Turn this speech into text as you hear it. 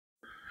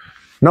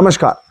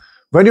Namaskar.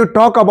 When you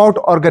talk about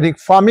organic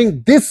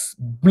farming, this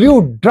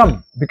blue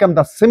drum become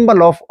the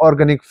symbol of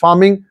organic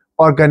farming,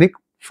 organic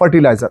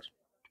fertilizer.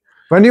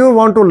 When you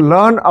want to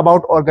learn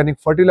about organic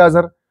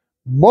fertilizer,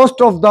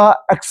 most of the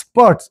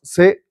experts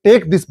say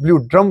take this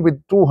blue drum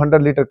with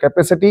 200-liter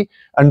capacity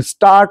and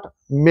start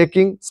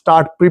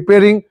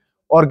preparing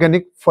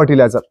organic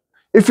fertilizer.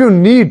 If you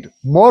need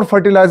more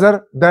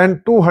fertilizer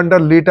than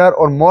 200-liter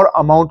or more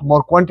amount,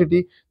 more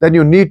quantity, then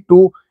you need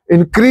to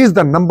increase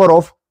the number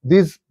of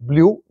these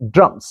blue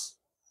drums.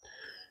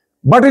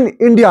 But in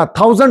India,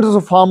 thousands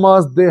of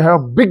farmers, they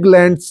have big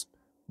lands,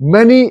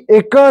 many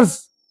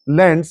acres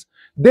lands.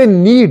 They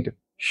need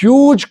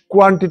huge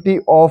quantity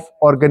of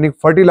organic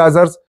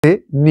fertilizers they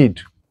need.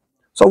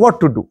 So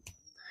what to do?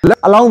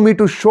 Allow me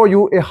to show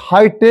you a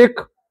high-tech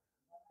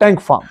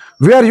tank farm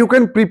where you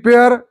can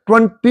prepare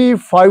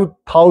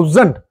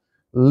 25,000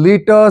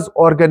 liters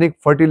organic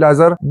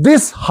fertilizer.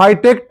 This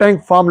high-tech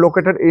tank farm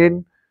located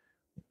in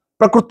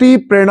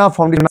Prakruti Prerana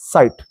Foundation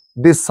site.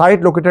 This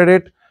site located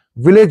at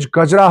village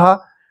Gajraha,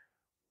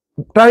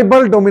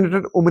 tribal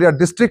dominated Umriya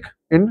district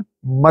in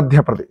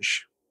Madhya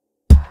Pradesh.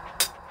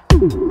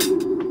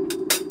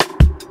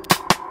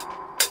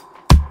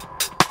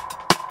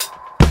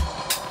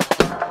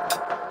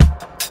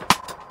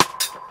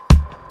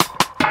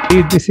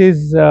 This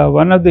is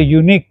one of the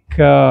unique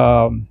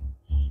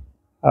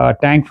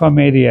tank farm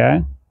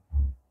area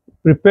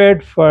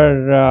prepared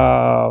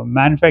for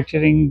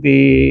manufacturing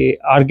the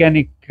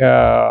organic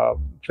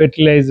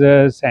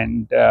fertilizers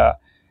and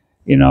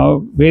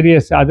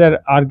various other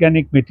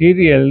organic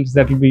materials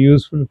that will be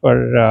useful for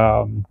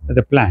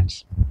the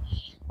plants.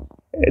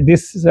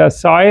 This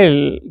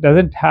soil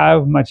doesn't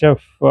have much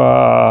of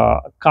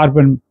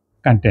carbon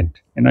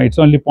content. It's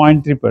only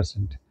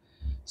 0.3%.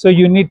 So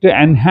you need to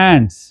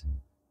enhance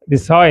the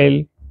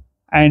soil,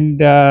 and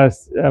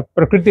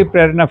Prakruti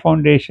Prerana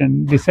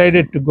Foundation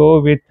decided to go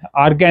with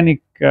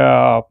organic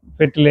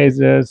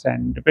fertilizers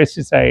and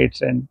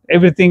pesticides and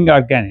everything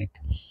organic.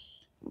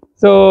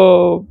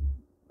 So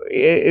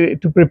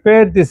to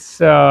prepare this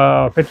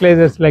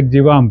fertilizers like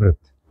Jeevamrut,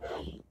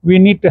 we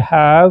need to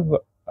have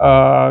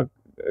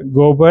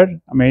gobar,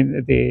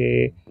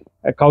 the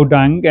cow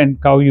dung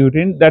and cow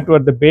urine. That were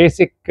the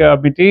basic raw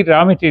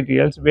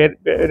materials,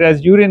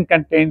 whereas urine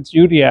contains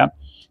urea.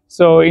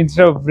 So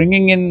instead of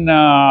bringing in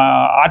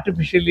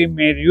artificially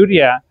made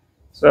urea,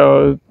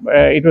 so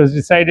it was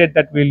decided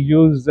that we'll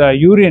use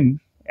urine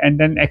and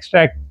then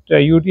extract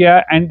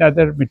urea and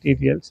other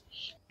materials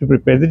to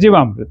prepare the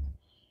Jeevamrut.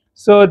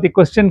 So the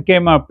question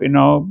came up,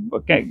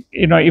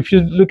 if you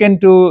look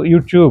into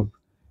YouTube,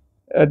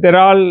 they're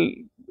all,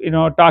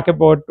 talk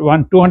about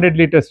 200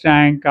 liters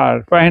tank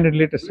or 500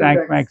 liters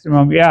tank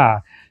maximum. Yeah.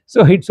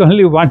 So it's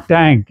only one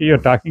tank you're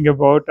talking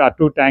about, or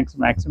two tanks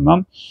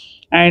maximum.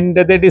 And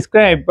they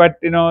describe, but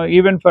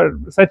even for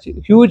such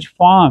huge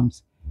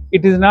farms,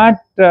 it is not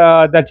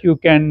that you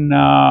can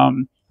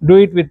do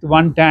it with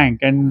one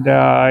tank. And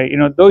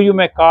though you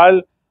may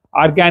call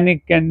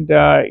organic, and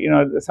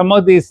some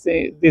of these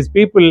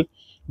people,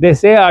 they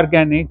say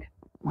organic,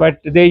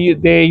 but they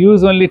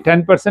use only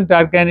 10%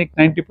 organic,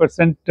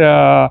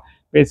 90%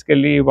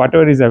 basically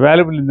whatever is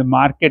available in the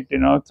market.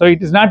 So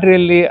it is not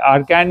really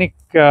organic.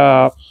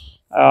 The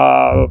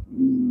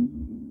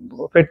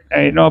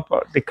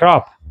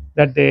crop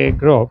that they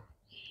grow.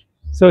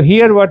 So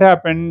here what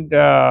happened,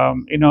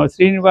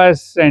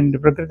 Srinivas and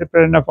Prakruti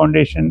Prerana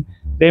Foundation,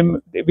 they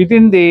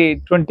within the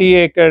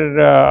 20-acre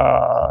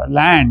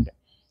land,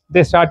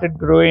 they started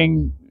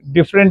growing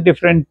different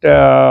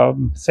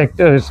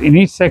sectors. In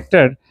each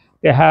sector,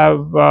 they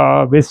have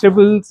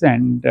vegetables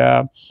and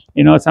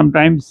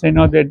sometimes there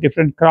are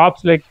different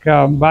crops like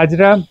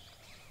bajra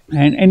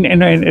and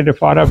at a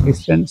far off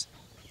distance.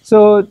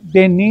 So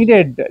they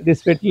needed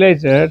this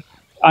fertilizer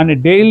on a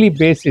daily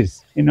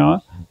basis,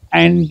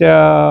 and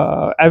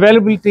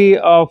availability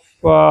of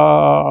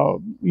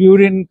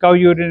urine, cow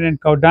urine and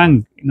cow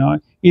dung,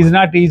 is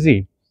not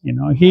easy.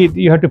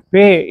 You have to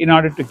pay in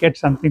order to get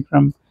something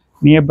from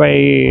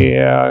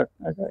nearby,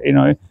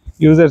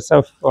 users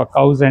of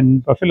cows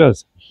and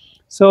buffaloes.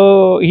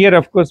 So here,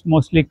 of course,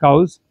 mostly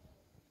cows.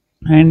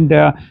 And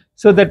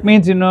so that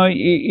means, in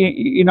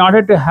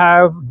order to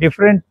have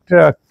different,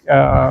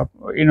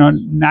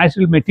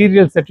 natural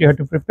materials that you have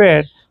to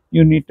prepare,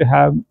 you need to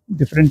have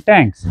different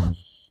tanks.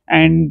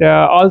 And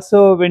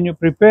also when you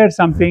prepare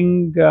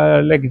something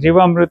like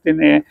Jeevamrut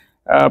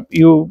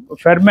you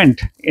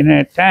ferment in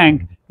a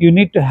tank, you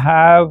need to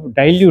have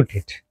dilute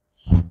it.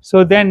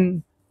 So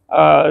then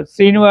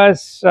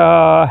Srinivas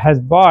has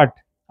bought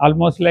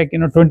almost like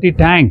 20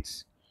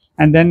 tanks,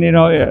 and then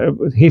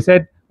he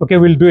said, okay,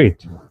 we'll do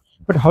it.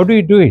 But how do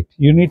you do it?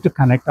 You need to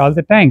connect all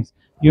the tanks.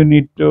 You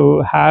need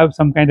to have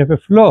some kind of a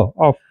flow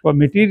of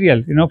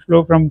material,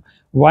 flow from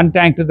one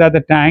tank to the other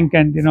tank,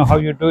 and how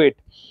you do it.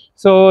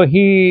 So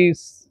he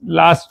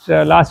last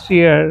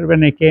year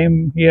when I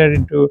came here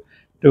into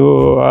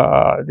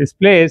this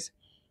place,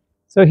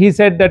 so he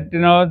said that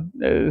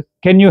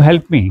can you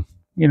help me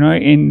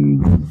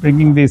in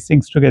bringing these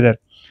things together.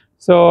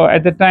 So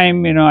at the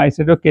time, I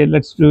said, okay,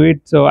 let's do it.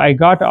 So I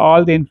got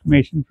all the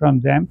information from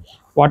them,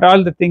 what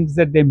all the things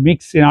that they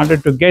mix in order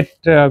to get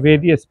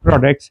various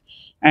products,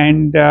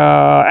 and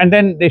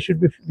then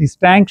these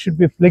tanks should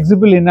be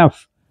flexible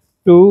enough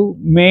to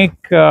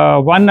make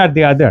one or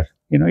the other.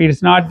 It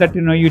is not that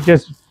you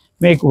just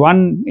make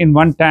one in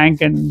one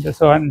tank and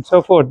so on and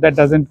so forth. That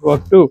doesn't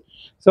work too.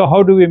 So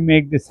how do we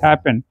make this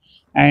happen?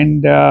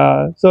 And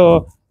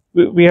so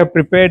we have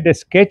prepared a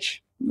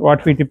sketch,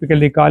 what we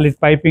typically call it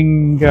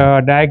piping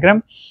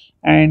diagram,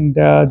 and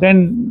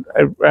then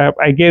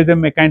I gave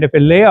them a kind of a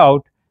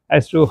layout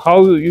as to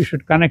how you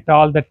should connect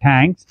all the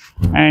tanks.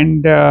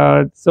 And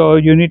so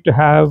you need to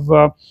have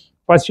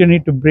first you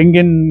need to bring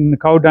in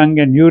cow dung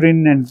and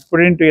urine and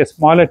put it into a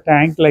smaller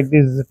tank like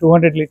these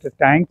 200-liter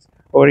tanks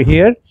over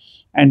here,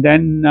 and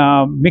then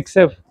mix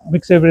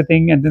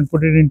everything and then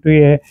put it into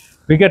a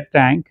bigger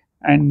tank.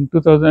 And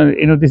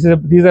 2000,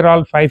 these are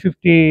all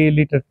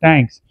 550-liter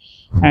tanks,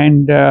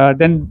 and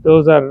then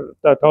those are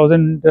the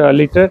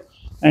 1000-liter,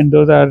 and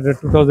those are the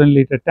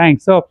 2000-liter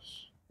tanks. So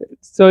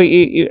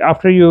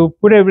after you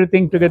put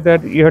everything together,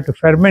 you have to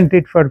ferment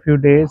it for a few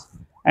days,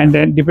 and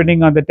then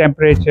depending on the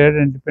temperature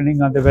and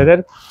depending on the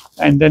weather,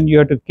 and then you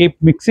have to keep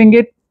mixing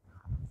it.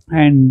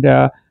 And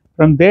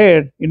from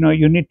there,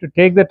 you need to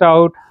take that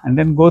out and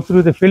then go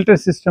through the filter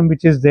system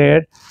which is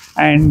there,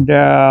 and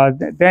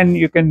then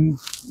you can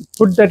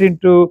put that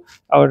into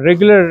our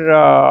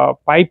regular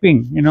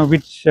piping,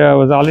 which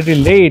was already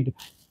laid,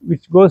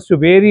 which goes to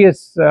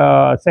various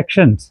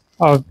sections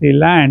of the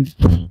land,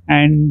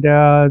 and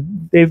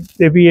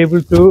they be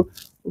able to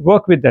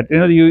work with that.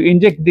 You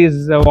inject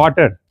this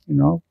water,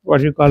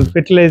 what you call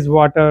fertilized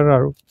water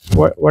or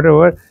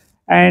whatever,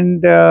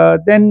 and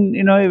then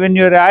when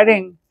you're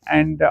adding,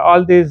 and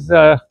all this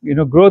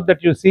growth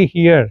that you see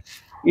here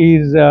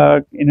is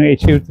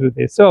achieved through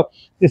this. So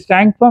this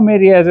tank farm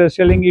area, as I was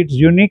telling you, it's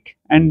unique,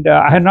 and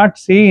I have not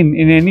seen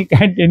in any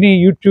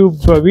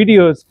YouTube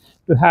videos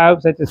to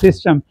have such a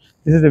system.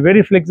 This is a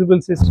very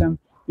flexible system.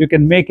 You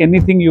can make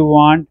anything you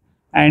want,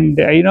 and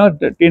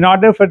in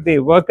order for the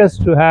workers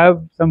to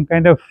have some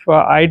kind of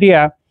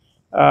idea,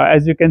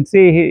 as you can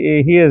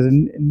see, he has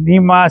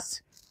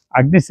Nimas,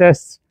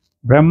 Agnisas,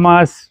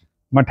 Brahmas,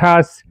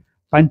 Mathas,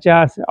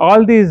 Panchas.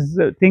 All these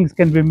things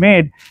can be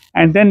made,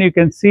 and then you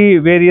can see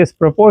various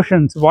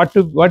proportions, what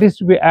is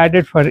to be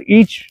added for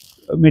each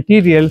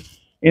material.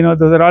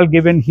 Those are all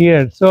given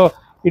here. So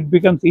it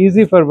becomes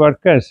easy for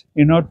workers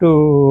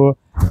to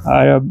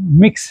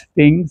mix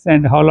things,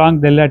 and how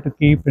long they'll have to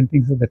keep, and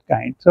things of that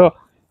kind. So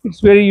it's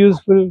very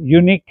useful,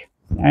 unique,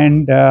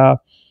 and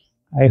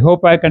I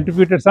hope I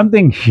contributed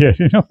something here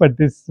for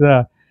this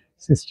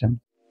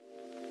system.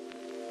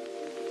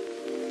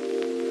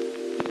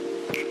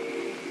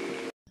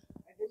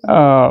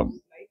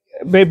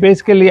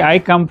 Basically, I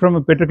come from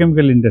a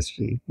petrochemical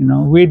industry.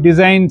 We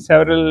designed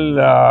several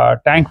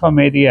tank farm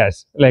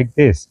areas like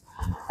this,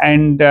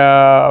 and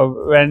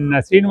when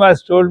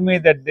Srinivas told me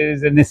that there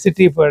is a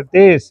necessity for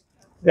this,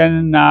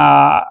 then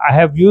I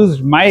have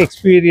used my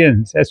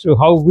experience as to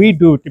how we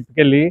do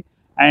typically,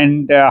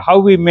 and how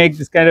we make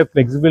this kind of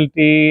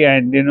flexibility.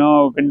 And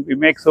when we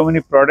make so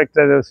many products,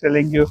 as I was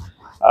telling you,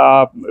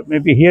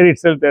 maybe here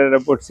itself there are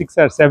about 6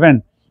 or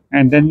 7,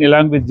 and then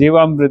along with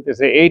Jeevamrut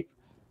there's 8.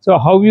 So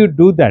how you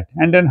do that,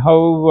 and then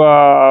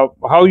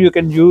how you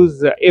can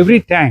use every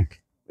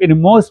tank in a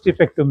most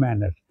effective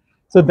manner.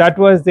 So that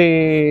was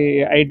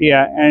the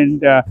idea,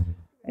 and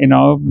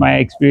my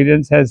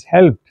experience has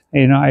helped.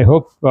 I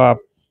hope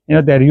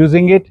they're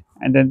using it,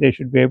 and then they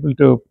should be able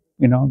to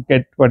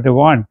get what they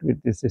want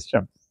with this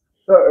system.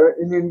 So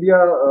in India,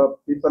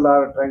 people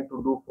are trying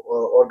to do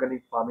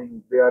organic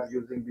farming. They are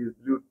using these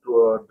blue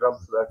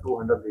drums,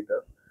 200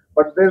 liters.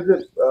 But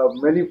there's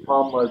many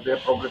farmers. They are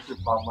progressive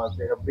farmers.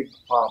 They have big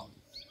farms.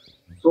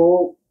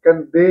 So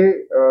can they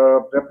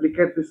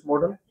replicate this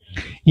model?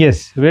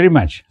 Yes, very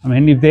much. I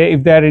mean, if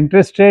they are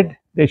interested,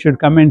 they should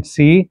come and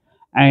see,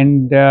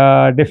 and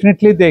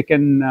definitely they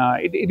can.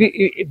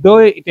 Though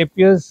it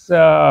appears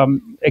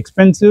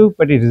expensive,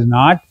 but it is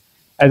not.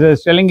 As I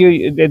was telling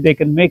you, they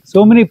can make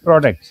so many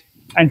products,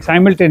 and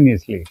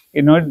simultaneously,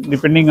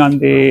 depending on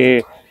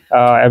the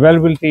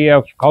availability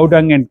of cow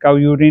dung and cow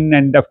urine,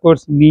 and of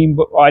course neem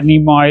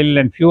oil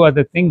and few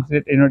other things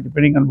that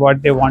depending on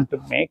what they want to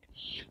make.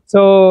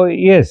 So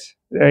yes,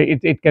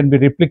 it can be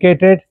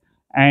replicated,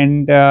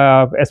 and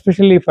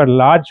especially for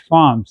large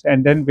farms,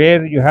 and then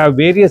where you have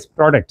various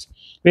products,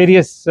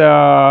 various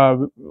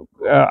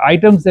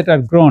items that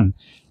are grown.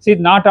 See,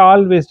 not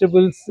all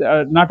vegetables,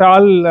 not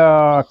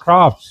all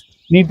crops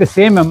need the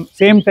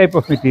same type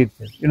of material.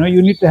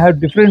 You need to have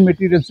different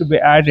materials to be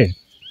added.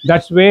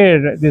 That's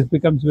where this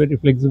becomes very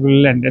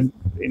flexible, and then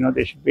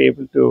they should be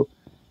able to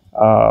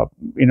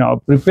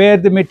prepare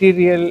the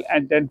material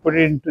and then put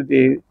it into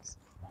the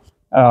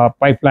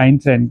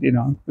pipelines, and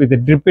with the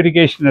drip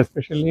irrigation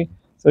especially,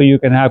 so you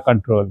can have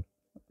control.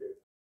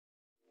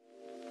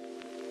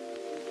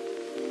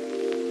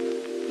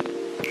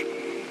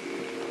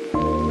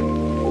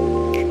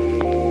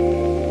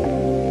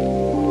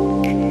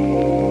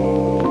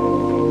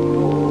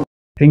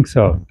 think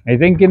so. I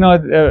think,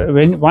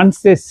 when once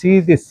they see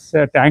this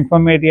tank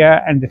farm area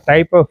and the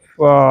type of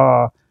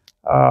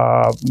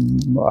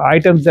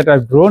items that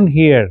are grown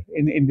here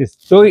in this,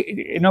 so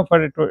for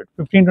a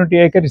 15-20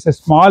 acre, it's a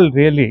small,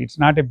 really, it's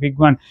not a big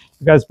one,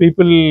 because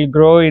people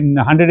grow in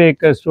 100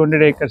 acres,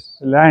 200 acres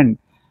land,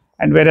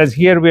 and whereas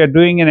here we are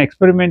doing an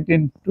experiment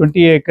in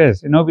 20 acres,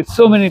 with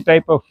so many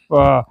type of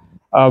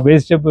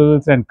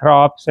vegetables and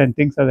crops and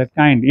things of that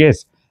kind.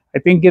 Yes, I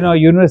think,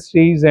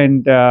 universities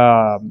and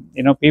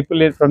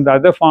people from the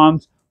other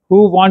farms who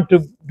want to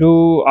do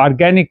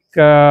organic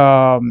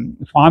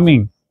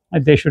farming,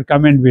 they should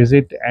come and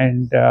visit,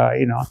 and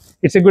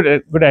it's a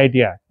good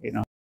idea.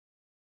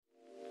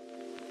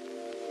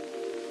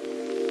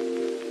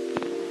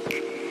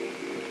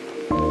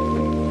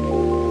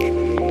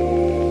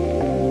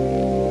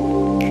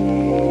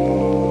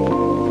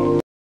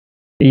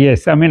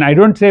 Yes, I mean, I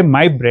don't say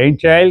my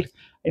brainchild.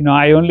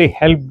 I only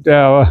helped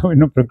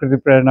Prakruti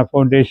Prerana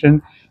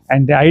Foundation,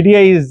 and the idea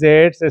is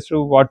there as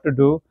to what to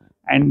do,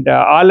 and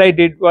all I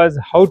did was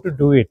how to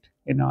do it,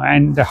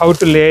 and how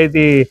to lay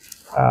the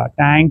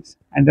tanks,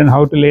 and then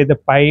how to lay the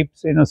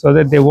pipes, so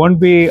that they won't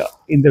be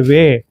in the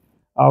way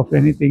of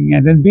anything,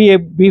 and then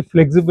be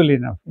flexible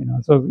enough,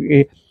 So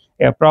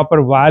a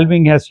proper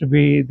valving has to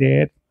be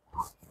there,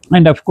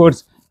 and of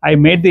course I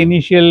made the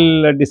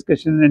initial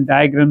discussions and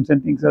diagrams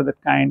and things of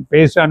that kind,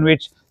 based on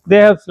which they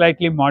have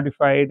slightly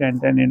modified, and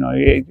then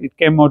it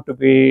came out to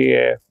be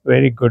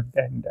very good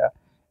and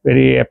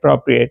very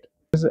appropriate.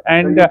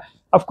 And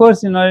of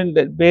course,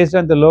 based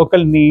on the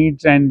local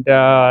needs, and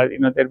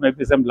there may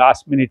be some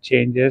last minute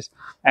changes,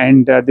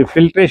 and the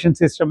filtration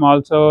system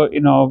also,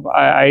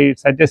 I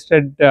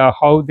suggested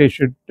how they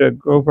should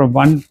go from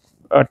one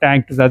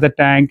tank to the other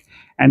tank,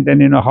 and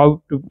then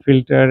how to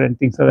filter and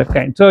things of that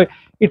kind. So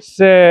it's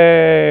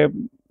it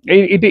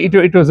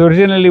was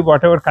originally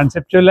whatever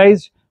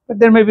conceptualized, but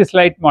there may be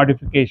slight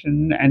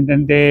modification, and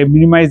then they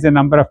minimize the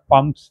number of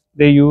pumps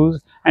they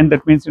use, and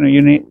that means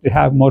you need to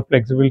have more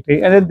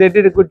flexibility, and then they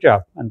did a good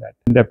job on that.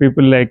 And the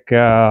people like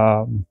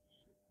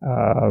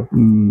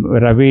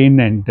Raveen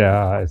and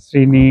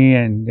Srini,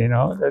 and there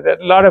are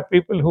a lot of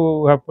people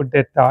who have put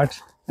their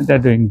thoughts, and they're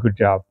doing a good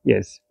job.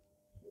 Yes.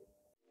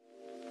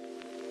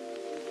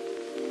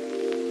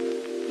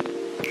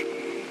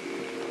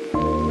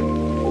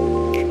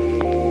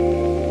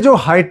 जो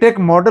hi tech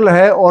model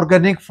है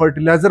organic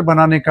fertiliser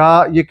बनाने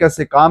का, ये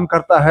कैसे काम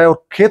करता है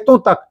और खेतों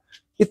तक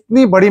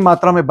इतनी बड़ी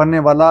मात्रा में बनने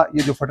वाला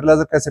ये जो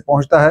फर्टिलाइजर कैसे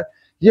पहुंचता है,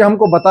 ये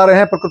हमको बता रहे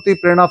हैं प्रकृति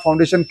प्रेरणा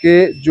फाउंडेशन के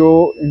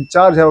जो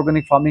इंचार्ज है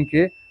ऑर्गेनिक फार्मिंग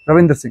के,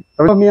 रविंद्र सिंह।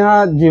 हम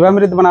यहाँ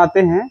जीवामृत बनाते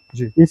हैं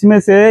जी। इसमें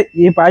से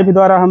ये पाइप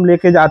द्वारा हम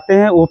लेके जाते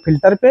हैं वो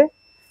फिल्टर पे,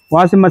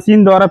 वहां से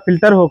मशीन द्वारा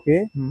फिल्टर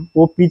होके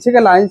वो पीछे के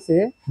लाइन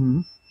से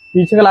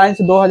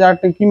 2000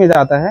 टंकी में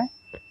जाता है।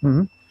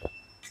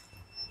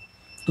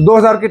 तो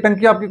 2000 की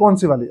टंकी आपकी कौन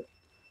सी वाली है?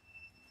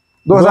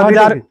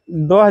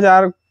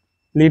 2000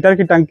 लीटर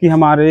की टंकी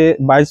हमारे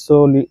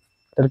 2200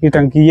 लीटर की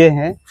टंकी ये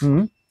है।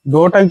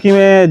 2 टंकी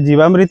में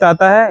जीवामृत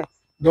आता है,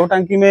 2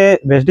 टंकी में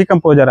वेस्टी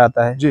कंपोजर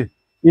आता है जी।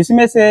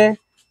 इसमें से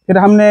फिर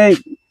हमने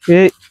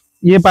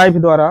ये पाइप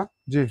द्वारा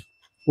जी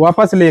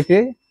वापस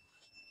लेके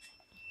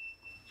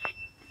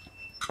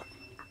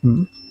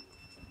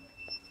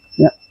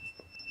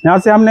यहाँ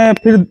से हमने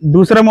फिर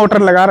दूसरा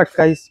मोटर लगा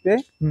रखा है इस पे।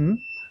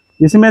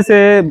 इसमें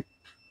से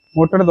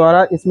मोटर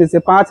द्वारा इसमें से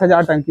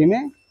 5000 टंकी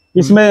में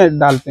इसमें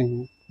डालते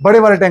हैं, बड़े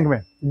वाले टैंक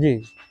में। जी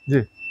जी।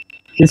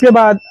 इसके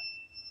बाद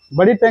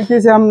बड़ी टंकी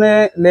से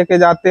हमने लेके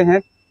जाते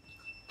हैं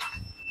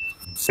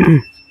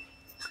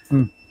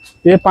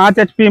ये 5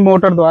 HP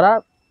मोटर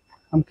द्वारा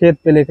हम खेत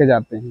पे लेके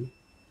जाते हैं।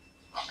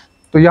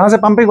 तो यहाँ से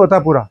पंपिंग होता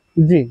है पूरा?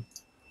 जी।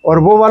 और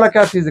वो वाला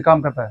क्या चीज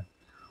काम करता है?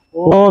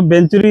 वो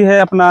बेंचुरी है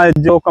अपना,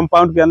 जो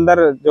कंपाउंड के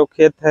अंदर जो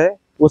खेत है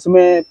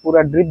उसमें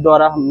पूरा ड्रिप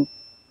द्वारा हम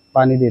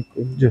पानी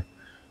देते हैं। जी।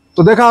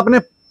 तो देखा आपने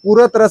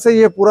पूरा तरह से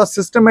ये पूरा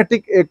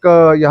सिस्टमेटिक एक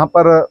यहाँ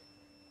पर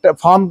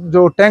फार्म,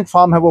 जो टैंक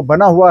फार्म है वो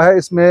बना हुआ है।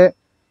 इसमें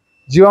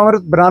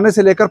जीवामृत बनाने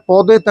से लेकर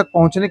पौधे तक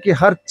पहुंचने की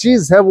हर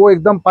चीज है वो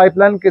एकदम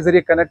पाइपलाइन के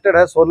जरिए कनेक्टेड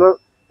है, सोलर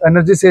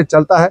एनर्जी से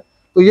चलता है।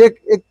 तो ये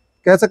एक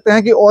कह सकते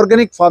हैं कि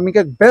ऑर्गेनिक फार्मिंग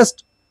का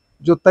बेस्ट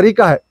जो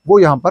तरीका है वो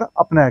यहाँ पर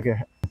अपनाया गया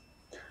है।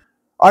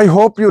 I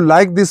hope you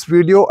like this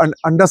video and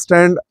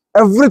understand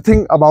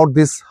everything about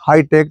this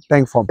high-tech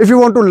tank farm. If you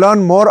want to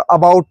learn more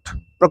about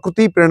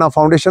Prakruti Prerana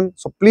Foundation,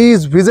 so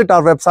please visit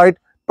our website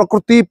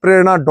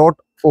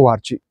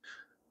prakrutiprerana.org.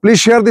 Please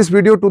share this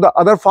video to the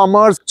other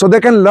farmers so they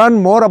can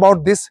learn more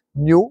about this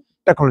new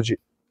technology.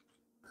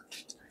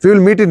 We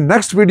will meet in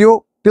next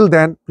video. Till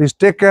then, please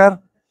take care.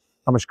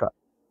 Namaskar.